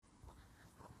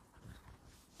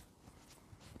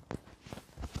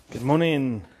Good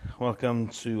morning. Welcome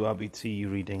to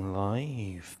RBT Reading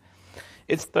Live.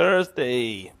 It's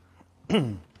Thursday.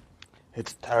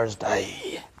 It's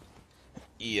Thursday.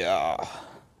 Yeah.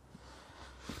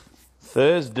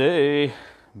 Thursday,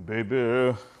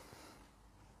 baby.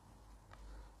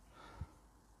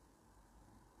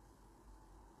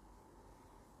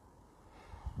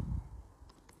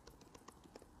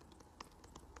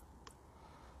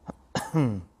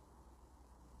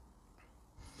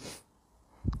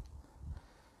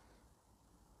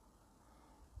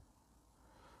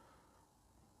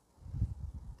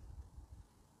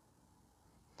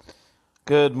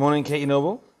 Good morning, Katie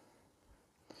Noble.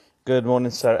 Good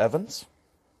morning, Sarah Evans.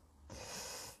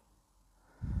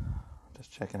 Just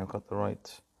checking I've got the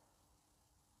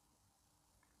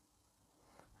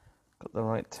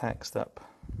right text up.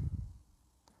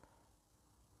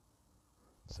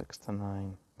 6 to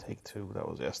 9, take 2. That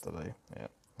was yesterday. Yeah.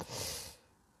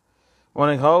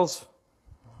 Morning, Halls.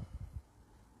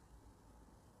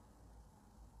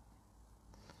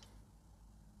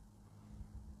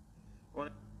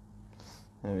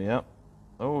 There we are.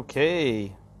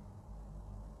 Okay.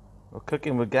 We're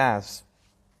cooking with gas.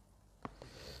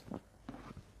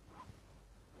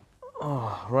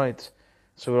 Oh, right.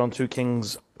 So we're on 2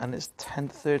 Kings, and it's 10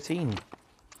 to 13.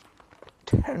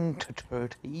 10 to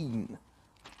 13.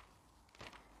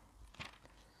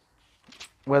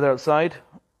 Weather outside?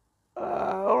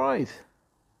 Alright.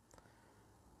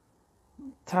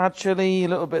 Tad chilly, a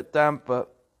little bit damp,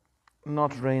 but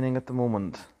not raining at the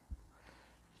moment.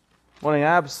 Morning,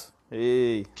 Abs.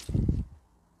 Hey.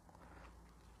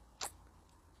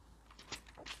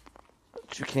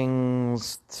 2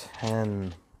 Kings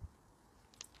 10.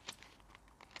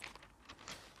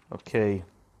 Okay.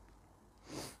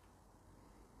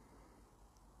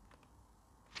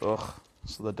 Ugh.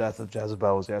 So the death of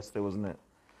Jezebel was yesterday, wasn't it?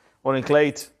 Morning,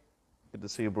 Clayt. Good to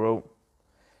see you, bro.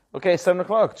 Okay, 7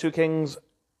 o'clock. 2 Kings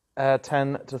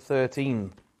 10 to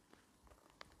 13.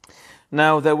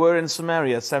 Now there were in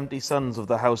Samaria 70 sons of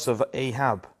the house of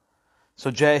Ahab. So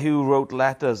Jehu wrote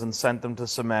letters and sent them to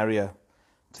Samaria,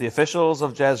 to the officials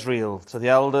of Jezreel, to the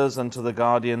elders and to the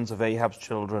guardians of Ahab's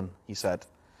children, he said.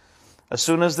 As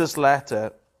soon as this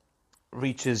letter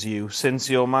reaches you, since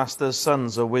your master's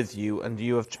sons are with you, and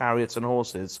you have chariots and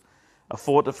horses, a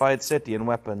fortified city and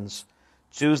weapons,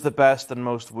 choose the best and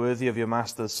most worthy of your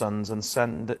master's sons and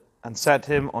set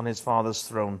him on his father's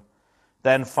throne.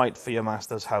 Then fight for your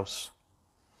master's house.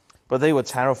 But they were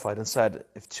terrified and said,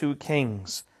 if 2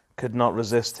 kings could not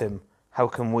resist him, how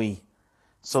can we?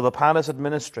 So the palace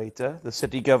administrator, the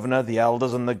city governor, the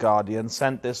elders, and the guardian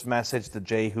sent this message to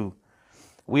Jehu.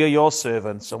 We are your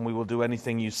servants, and we will do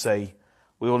anything you say.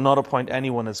 We will not appoint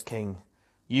anyone as king.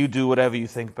 You do whatever you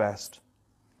think best.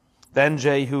 Then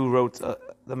Jehu wrote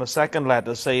them a second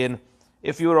letter, saying,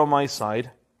 if you are on my side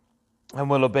and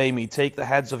will obey me, take the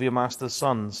heads of your master's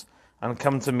sons and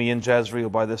come to me in Jezreel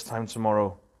by this time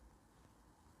tomorrow.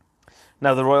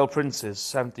 Now the royal princes,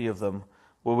 70 of them,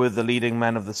 were with the leading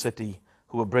men of the city,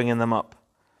 who were bringing them up.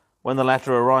 When the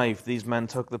letter arrived, these men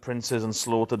took the princes and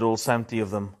slaughtered all 70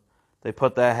 of them. They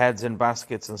put their heads in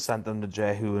baskets and sent them to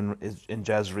Jehu in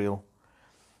Jezreel.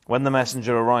 When the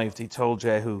messenger arrived, he told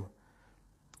Jehu,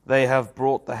 they have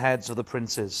brought the heads of the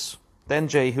princes. Then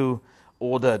Jehu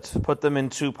ordered, put them in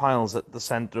 2 piles at the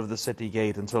center of the city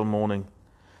gate until morning.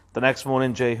 The next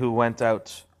morning Jehu went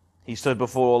out. He stood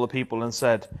before all the people and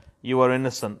said, you are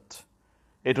innocent.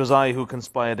 It was I who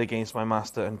conspired against my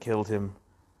master and killed him.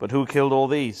 But who killed all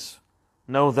these?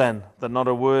 Know then that not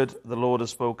a word the Lord has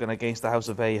spoken against the house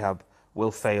of Ahab will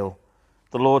fail.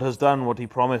 The Lord has done what he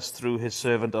promised through his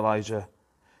servant Elijah.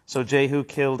 So Jehu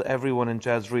killed everyone in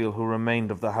Jezreel who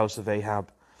remained of the house of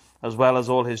Ahab, as well as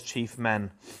all his chief men,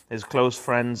 his close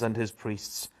friends and his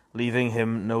priests, leaving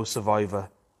him no survivor.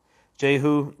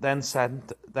 Jehu then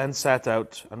set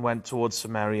out and went towards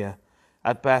Samaria.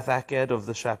 At Beth-Eked of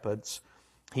the shepherds,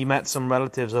 he met some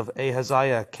relatives of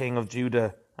Ahaziah, king of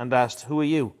Judah, and asked, who are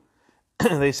you?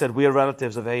 They said, we are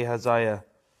relatives of Ahaziah,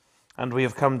 and we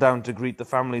have come down to greet the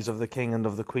families of the king and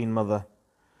of the queen mother.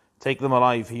 Take them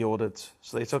alive, he ordered.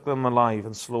 So they took them alive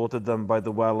and slaughtered them by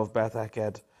the well of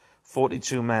Beth-Eked.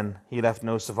 42 men, he left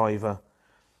no survivor.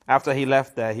 After he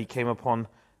left there, he came upon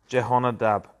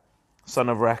Jehonadab, son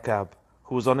of Rechab,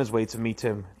 who was on his way to meet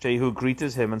him. Jehu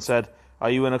greeted him and said, are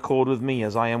you in accord with me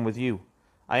as I am with you?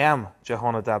 I am,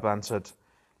 Jehonadab answered.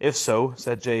 If so,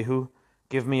 said Jehu,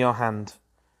 give me your hand.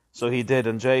 So he did,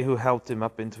 and Jehu helped him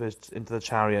up into the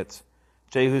chariot.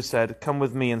 Jehu said, come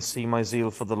with me and see my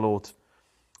zeal for the Lord.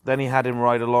 Then he had him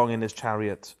ride along in his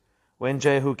chariot. When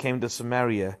Jehu came to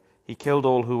Samaria, he killed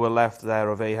all who were left there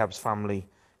of Ahab's family,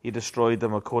 he destroyed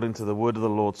them according to the word of the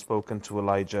Lord spoken to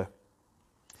Elijah.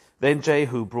 Then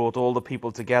Jehu brought all the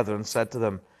people together and said to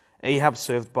them, Ahab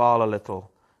served Baal a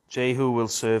little. Jehu will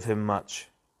serve him much.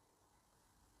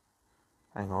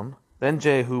 Then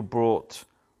Jehu brought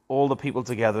all the people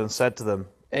together and said to them,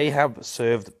 Ahab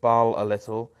served Baal a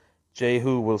little.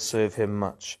 Jehu will serve him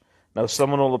much. Now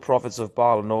summon all the prophets of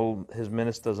Baal and all his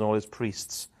ministers and all his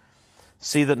priests.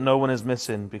 See that no one is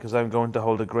missing, because I am going to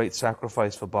hold a great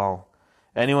sacrifice for Baal.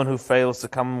 Anyone who fails to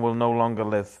come will no longer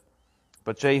live.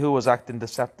 But Jehu was acting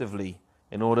deceptively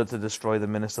in order to destroy the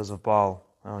ministers of Baal.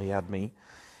 Oh, he had me.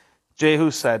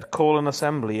 Jehu said, Call an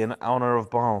assembly in honor of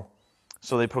Baal.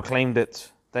 So they proclaimed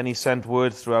it. Then he sent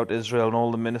word throughout Israel, and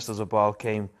all the ministers of Baal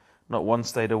came. Not one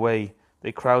stayed away.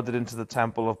 They crowded into the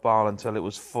temple of Baal until it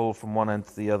was full from one end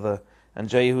to the other. And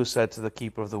Jehu said to the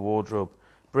keeper of the wardrobe,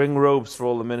 Bring robes for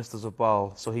all the ministers of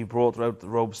Baal. So he brought out the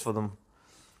robes for them.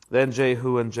 Then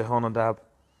Jehu and Jehonadab,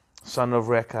 son of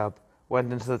Rechab,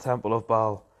 went into the temple of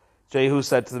Baal. Jehu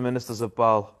said to the ministers of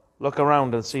Baal, Look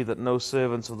around and see that no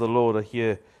servants of the Lord are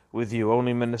here with you,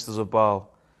 only ministers of Baal.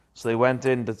 So they went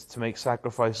in to make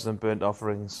sacrifices and burnt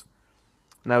offerings.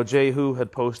 Now Jehu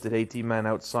had posted 80 men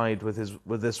outside with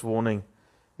this warning,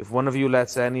 If one of you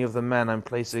lets any of the men I'm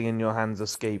placing in your hands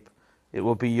escape, it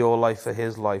will be your life for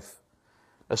his life.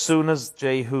 As soon as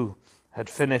Jehu had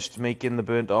finished making the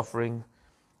burnt offering,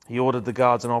 he ordered the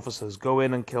guards and officers, Go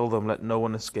in and kill them, let no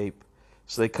one escape.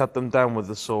 So they cut them down with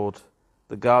the sword.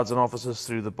 The guards and officers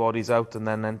threw the bodies out and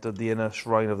then entered the inner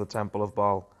shrine of the temple of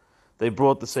Baal. They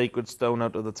brought the sacred stone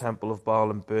out of the temple of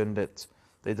Baal and burned it.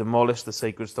 They demolished the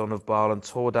sacred stone of Baal and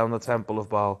tore down the temple of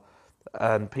Baal,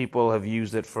 and people have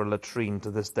used it for a latrine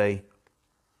to this day.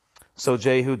 So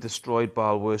Jehu destroyed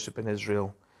Baal worship in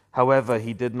Israel. However,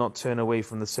 he did not turn away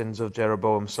from the sins of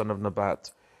Jeroboam son of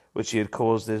Nebat, which he had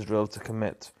caused Israel to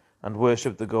commit, and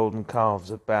worshipped the golden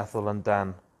calves at Bethel and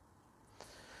Dan.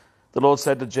 The Lord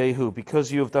said to Jehu,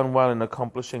 Because you have done well in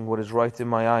accomplishing what is right in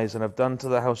my eyes, and have done to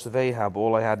the house of Ahab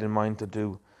all I had in mind to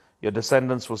do, your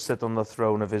descendants will sit on the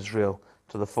throne of Israel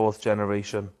to the 4th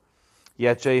generation.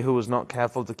 Yet Jehu was not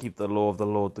careful to keep the law of the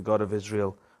Lord, the God of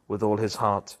Israel, with all his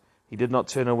heart. He did not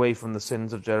turn away from the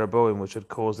sins of Jeroboam, which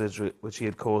he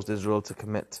had caused Israel to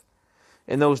commit.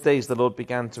 In those days the Lord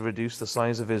began to reduce the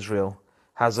size of Israel.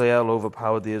 Hazael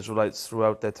overpowered the Israelites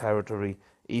throughout their territory,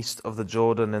 east of the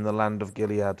Jordan in the land of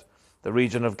Gilead, the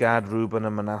region of Gad, Reuben,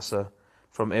 and Manasseh,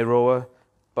 from Aroer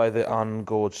by the Arnon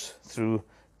Gorge through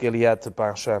Gilead to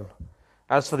Bashan.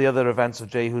 As for the other events of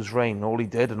Jehu's reign, all he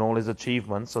did and all his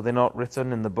achievements, are they not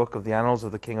written in the book of the annals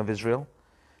of the king of Israel?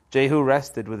 Jehu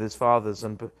rested with his fathers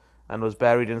and was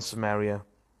buried in Samaria,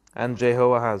 and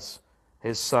Jehoahaz,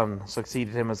 his son,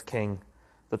 succeeded him as king.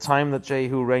 The time that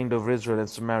Jehu reigned over Israel in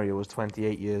Samaria was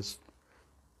 28 years.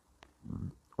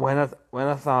 When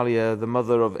Athaliah, the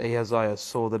mother of Ahaziah,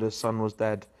 saw that her son was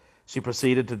dead, she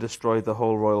proceeded to destroy the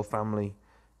whole royal family.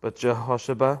 But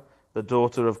Jehosheba, the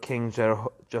daughter of King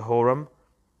Jehoram,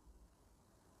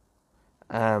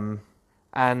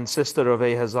 and sister of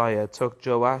Ahaziah, took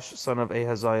Joash, son of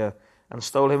Ahaziah, and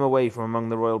stole him away from among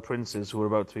the royal princes who were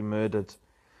about to be murdered.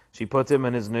 She put him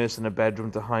and his nurse in a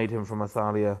bedroom to hide him from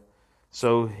Athaliah,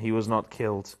 so he was not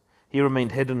killed. He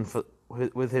remained hidden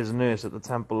with his nurse at the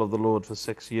temple of the Lord for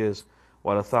 6 years,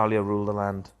 while Athaliah ruled the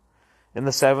land. In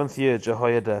the 7th year,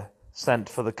 Jehoiada sent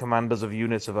for the commanders of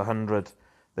units of 100,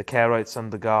 the Kerites and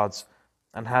the guards,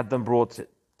 and had them brought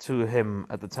to him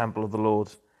at the temple of the Lord.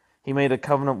 He made a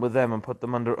covenant with them and put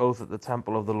them under oath at the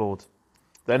temple of the Lord.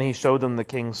 Then he showed them the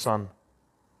king's son.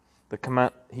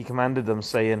 He commanded them,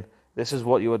 saying, This is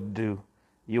what you are to do.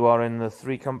 You are in the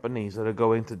 3 companies that are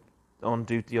going on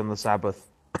duty on the Sabbath.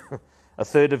 A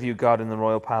third of you guard in the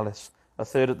royal palace, a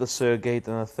third at the Sur gate,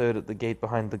 and a third at the gate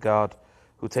behind the guard,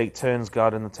 who take turns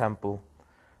guarding the temple.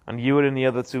 And you are in the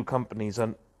other 2 companies,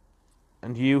 and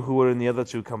you who are in the other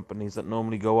 2 companies that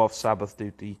normally go off Sabbath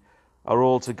duty, are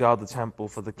all to guard the temple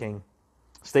for the king.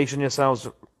 Station yourselves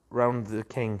round the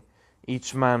king,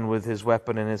 each man with his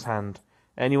weapon in his hand.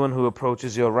 Anyone who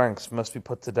approaches your ranks must be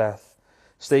put to death.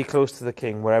 Stay close to the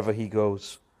king wherever he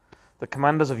goes. The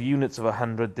commanders of units of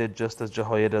 100 did just as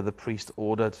Jehoiada the priest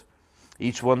ordered.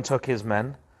 Each one took his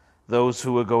men, those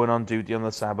who were going on duty on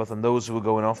the Sabbath and those who were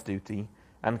going off duty,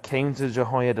 and came to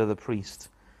Jehoiada the priest.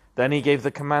 Then he gave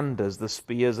the commanders the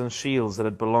spears and shields that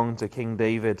had belonged to King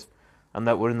David and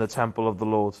that were in the temple of the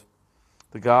Lord.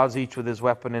 The guards, each with his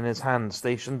weapon in his hand,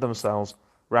 stationed themselves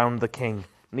round the king,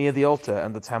 near the altar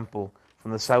and the temple,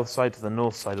 from the south side to the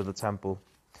north side of the temple.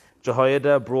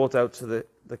 Jehoiada brought out to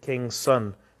the king's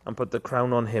son and put the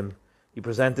crown on him. He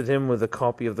presented him with a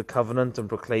copy of the covenant and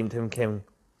proclaimed him king.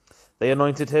 They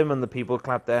anointed him, and the people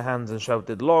clapped their hands and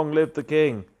shouted, "Long live the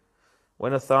king!"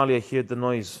 When Athaliah heard the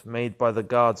noise made by the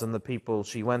guards and the people,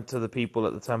 she went to the people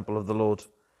at the temple of the Lord.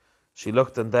 She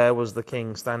looked, and there was the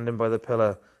king standing by the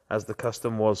pillar, as the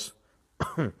custom was.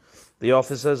 The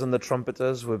officers and the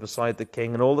trumpeters were beside the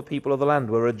king, and all the people of the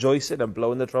land were rejoicing and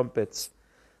blowing the trumpets.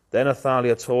 Then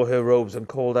Athaliah tore her robes and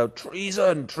called out,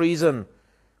 "Treason! Treason!"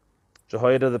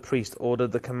 Jehoiada the priest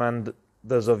ordered the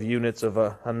commanders of units of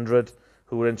 100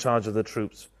 who were in charge of the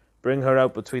troops, "Bring her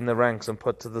out between the ranks and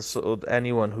put to the sword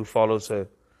anyone who follows her."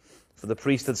 For the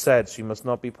priest had said, "She must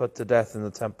not be put to death in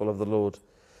the temple of the Lord."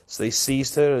 So they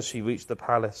seized her as she reached the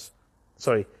palace.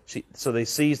 So they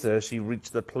seized her as she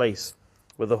reached the place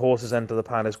where the horses enter the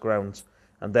palace grounds,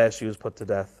 and there she was put to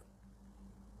death.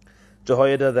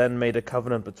 Jehoiada then made a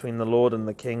covenant between the Lord and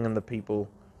the king and the people,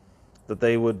 that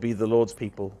they would be the Lord's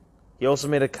people. He also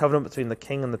made a covenant between the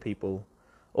king and the people.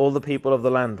 All the people of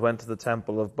the land went to the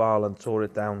temple of Baal and tore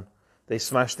it down. They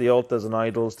smashed the altars and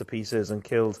idols to pieces and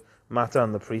killed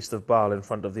Mattan, the priest of Baal, in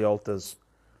front of the altars.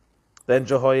 Then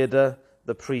Jehoiada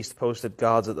the priest posted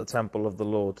guards at the temple of the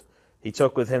Lord. He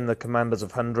took with him the commanders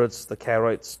of hundreds, the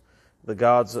Kerites, the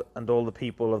guards, and all the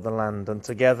people of the land, and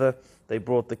together they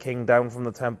brought the king down from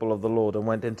the temple of the Lord and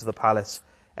went into the palace,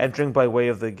 entering by way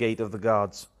of the gate of the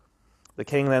guards. The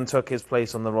king then took his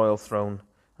place on the royal throne,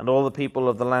 and all the people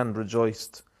of the land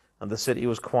rejoiced, and the city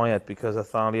was quiet because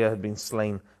Athaliah had been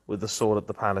slain with the sword at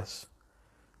the palace.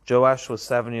 Joash was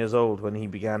 7 years old when he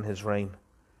began his reign.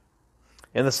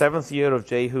 In the 7th year of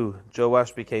Jehu,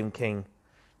 Joash became king,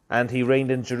 and he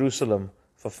reigned in Jerusalem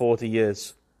for 40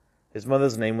 years. His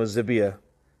mother's name was Zibiah.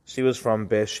 She was from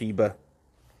Beersheba.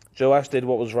 Joash did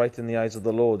what was right in the eyes of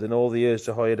the Lord in all the years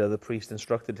Jehoiada the priest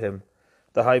instructed him.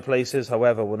 The high places,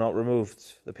 however, were not removed.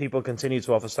 The people continued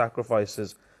to offer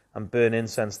sacrifices and burn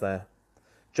incense there.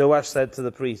 Joash said to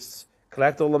the priests,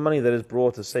 "Collect all the money that is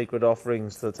brought as sacred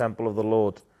offerings to the temple of the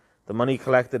Lord, the money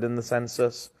collected in the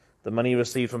census, the money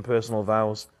received from personal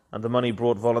vows, and the money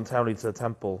brought voluntarily to the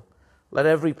temple. Let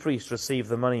every priest receive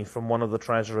the money from one of the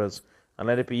treasurers, and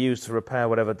let it be used to repair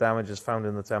whatever damage is found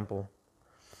in the temple."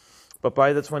 But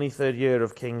by the 23rd year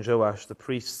of King Joash, the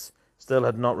priests still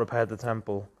had not repaired the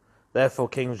temple. Therefore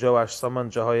King Joash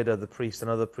summoned Jehoiada the priest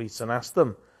and other priests and asked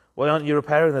them, "Why aren't you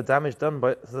repairing the damage done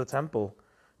to the temple?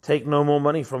 Take no more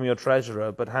money from your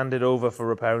treasurer, but hand it over for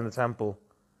repairing the temple."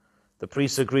 The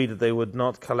priests agreed that they would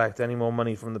not collect any more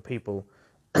money from the people,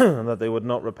 and that they would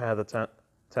not repair the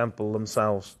temple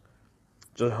themselves.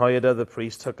 Jehoiada the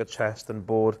priest took a chest and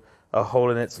bored a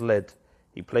hole in its lid.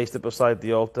 He placed it beside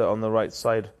the altar on the right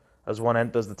side as one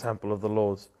enters the temple of the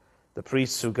Lord. The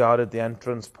priests who guarded the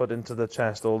entrance put into the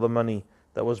chest all the money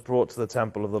that was brought to the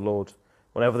temple of the Lord.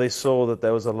 Whenever they saw that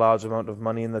there was a large amount of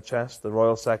money in the chest, the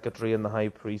royal secretary and the high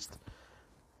priest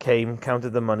came,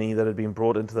 counted the money that had been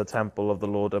brought into the temple of the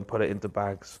Lord, and put it into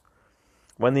bags.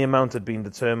 When the amount had been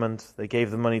determined, they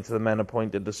gave the money to the men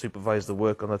appointed to supervise the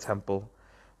work on the temple.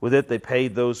 With it they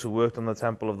paid those who worked on the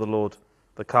temple of the Lord,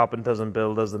 the carpenters and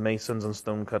builders, the masons and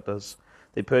stonecutters.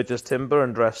 They purchased timber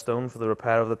and dressed stone for the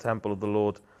repair of the temple of the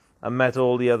Lord, and met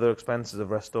all the other expenses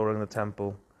of restoring the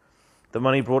temple. The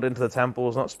money brought into the temple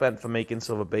was not spent for making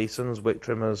silver basins, wick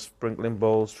trimmers, sprinkling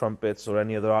bowls, trumpets, or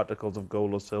any other articles of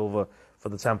gold or silver for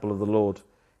the temple of the Lord.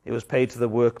 It was paid to the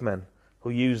workmen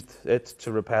who used it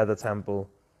to repair the temple.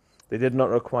 They did not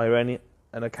require an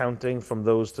accounting from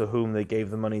those to whom they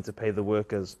gave the money to pay the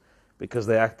workers, because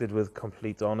they acted with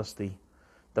complete honesty.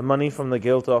 The money from the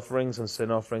guilt offerings and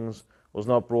sin offerings was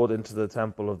not brought into the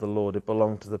temple of the Lord. It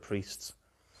belonged to the priests.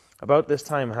 About this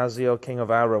time Hazael king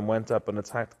of Aram went up and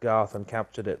attacked Gath and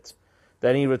captured it.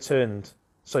 Then he turned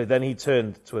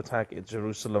to attack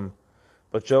Jerusalem.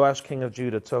 But Joash king of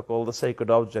Judah took all the sacred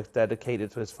objects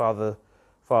dedicated to his fathers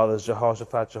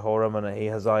Jehoshaphat, Jehoram, and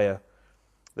Ahaziah,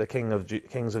 the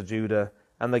kings of Judah,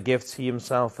 and the gifts he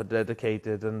himself had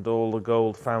dedicated, and all the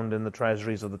gold found in the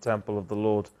treasuries of the temple of the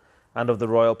Lord and of the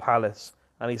royal palace,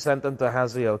 and he sent them to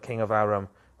Hazael king of Aram,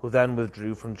 who then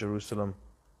withdrew from Jerusalem.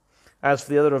 As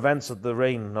for the other events of the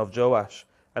reign of Joash,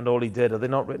 and all he did, are they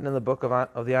not written in the book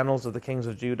of the annals of the kings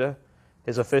of Judah?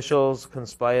 His officials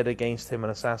conspired against him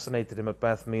and assassinated him at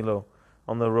Beth Millo,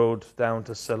 on the road down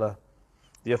to Silla.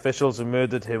 The officials who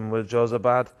murdered him were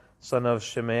Jozabad, son of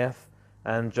Shimeath,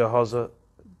 and Jehozabad,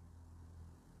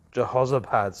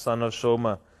 son of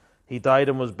Shomer. He died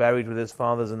and was buried with his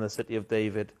fathers in the city of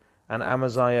David, and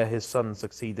Amaziah his son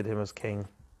succeeded him as king.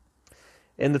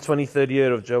 In the 23rd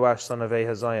year of Joash son of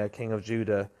Ahaziah, king of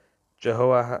Judah,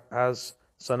 Jehoahaz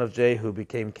son of Jehu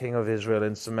became king of Israel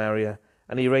in Samaria,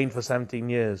 and he reigned for 17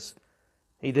 years.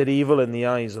 He did evil in the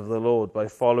eyes of the Lord by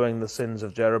following the sins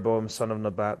of Jeroboam son of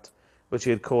Nebat, which he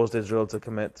had caused Israel to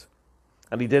commit.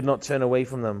 And he did not turn away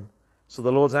from them. So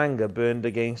the Lord's anger burned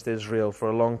against Israel, and for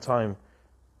a long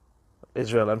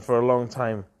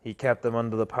time he kept them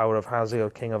under the power of Hazael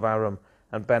king of Aram,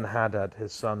 and Ben-Hadad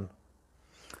his son.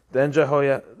 Then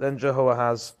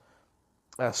Jehoahaz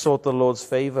sought the Lord's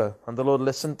favour, and the Lord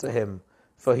listened to him,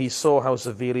 for he saw how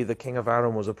severely the king of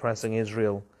Aram was oppressing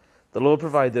Israel. The Lord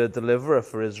provided a deliverer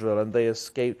for Israel, and they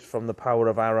escaped from the power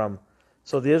of Aram.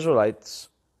 So the Israelites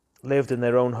lived in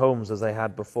their own homes as they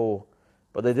had before,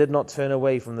 but they did not turn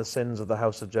away from the sins of the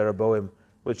house of Jeroboam,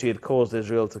 which he had caused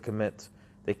Israel to commit.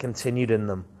 They continued in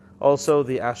them. Also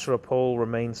the Asherah pole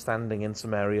remained standing in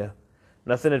Samaria.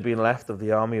 Nothing had been left of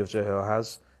the army of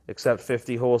Jehoahaz, except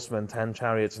 50 horsemen, 10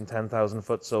 chariots, and 10,000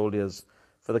 foot soldiers,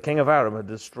 for the king of Aram had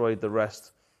destroyed the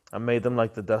rest, and made them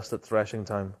like the dust at threshing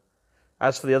time.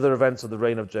 As for the other events of the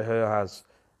reign of Jehoahaz,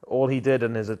 all he did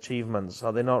and his achievements,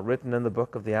 are they not written in the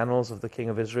book of the annals of the king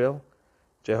of Israel?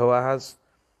 Jehoahaz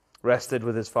rested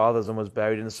with his fathers and was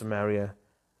buried in Samaria,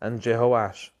 and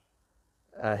Jehoash,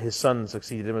 his son,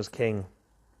 succeeded him as king.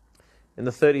 In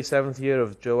the 37th year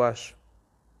of Joash,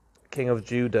 king of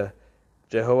Judah,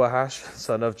 Jehoash,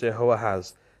 son of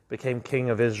Jehoahaz, became king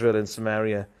of Israel in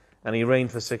Samaria, and he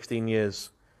reigned for 16 years.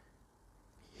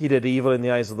 He did evil in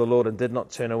the eyes of the Lord and did not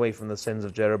turn away from the sins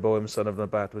of Jeroboam, son of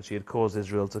Nebat, which he had caused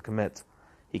Israel to commit.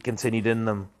 He continued in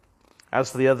them.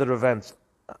 As for the other events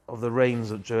of the reigns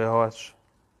of Jehoash,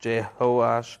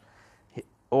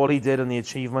 all he did and the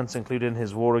achievements, including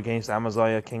his war against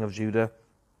Amaziah, king of Judah,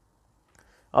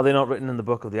 are they not written in the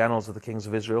book of the annals of the kings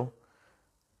of Israel?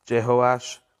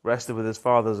 Jehoash rested with his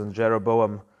fathers, and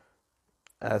Jeroboam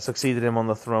succeeded him on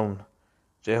the throne.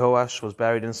 Jehoash was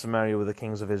buried in Samaria with the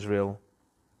kings of Israel.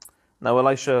 Now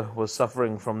Elisha was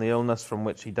suffering from the illness from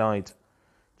which he died.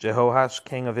 Jehoash,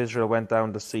 king of Israel, went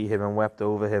down to see him and wept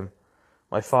over him.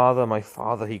 My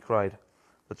father, he cried,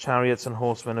 the chariots and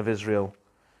horsemen of Israel.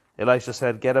 Elisha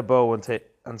said, get a bow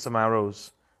and some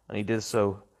arrows. And he did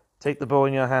so. Take the bow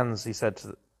in your hands, he said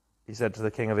to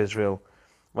the king of Israel.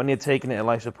 When he had taken it,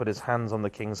 Elisha put his hands on the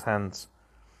king's hands.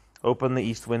 Open the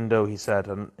east window, he said,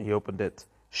 and he opened it.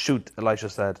 Shoot, Elisha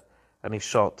said, and he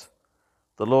shot.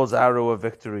 The Lord's arrow of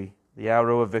victory, the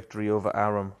arrow of victory over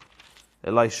Aram.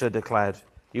 Elisha declared,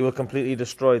 you will completely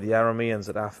destroy the Arameans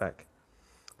at Aphek.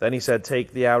 Then he said,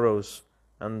 take the arrows,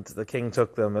 and the king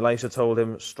took them. Elisha told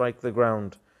him, strike the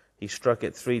ground. He struck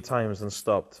it 3 times and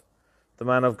stopped. The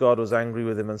man of God was angry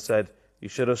with him and said, you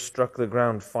should have struck the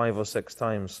ground 5 or 6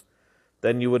 times.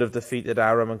 Then you would have defeated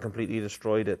Aram and completely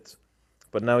destroyed it.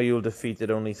 But now you will defeat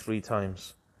it only 3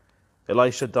 times.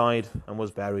 Elisha died and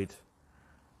was buried.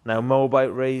 Now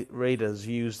Moabite raiders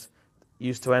used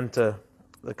to enter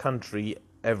the country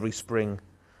every spring.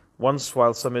 Once,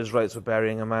 while some Israelites were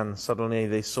burying a man, suddenly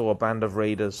they saw a band of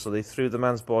raiders, so they threw the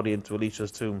man's body into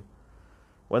Elisha's tomb.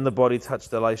 When the body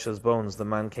touched Elisha's bones, the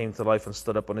man came to life and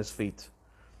stood up on his feet.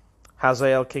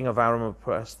 Hazael, king of Aram,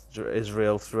 oppressed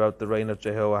Israel throughout the reign of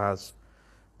Jehoahaz.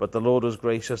 But the Lord was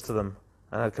gracious to them,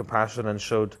 and had compassion, and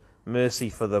showed mercy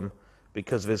for them,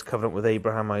 because of his covenant with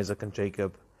Abraham, Isaac, and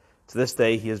Jacob. To this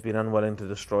day he has been unwilling to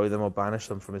destroy them or banish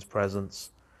them from his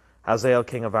presence. Hazael,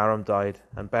 king of Aram, died,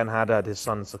 and Ben-Hadad his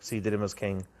son succeeded him as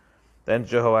king. Then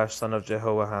Jehoash, son of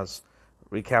Jehoahaz,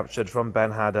 recaptured from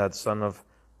Ben-Hadad, son of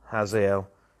Hazael,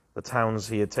 the towns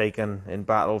he had taken in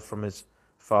battle from his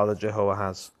father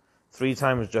Jehoahaz. 3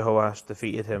 times Jehoash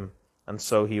defeated him, and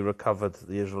so he recovered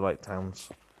the Israelite towns.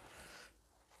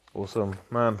 Awesome.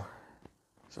 Man,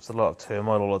 it's just a lot of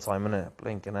turmoil all the time, isn't it?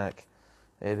 Blinking heck.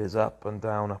 It is up and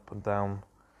down, up and down.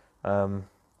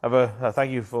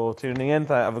 Thank you for tuning in.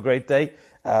 Have a great day.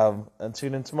 And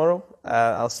tune in tomorrow.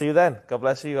 I'll see you then. God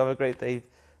bless you. Have a great day.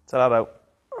 Ta-ra out.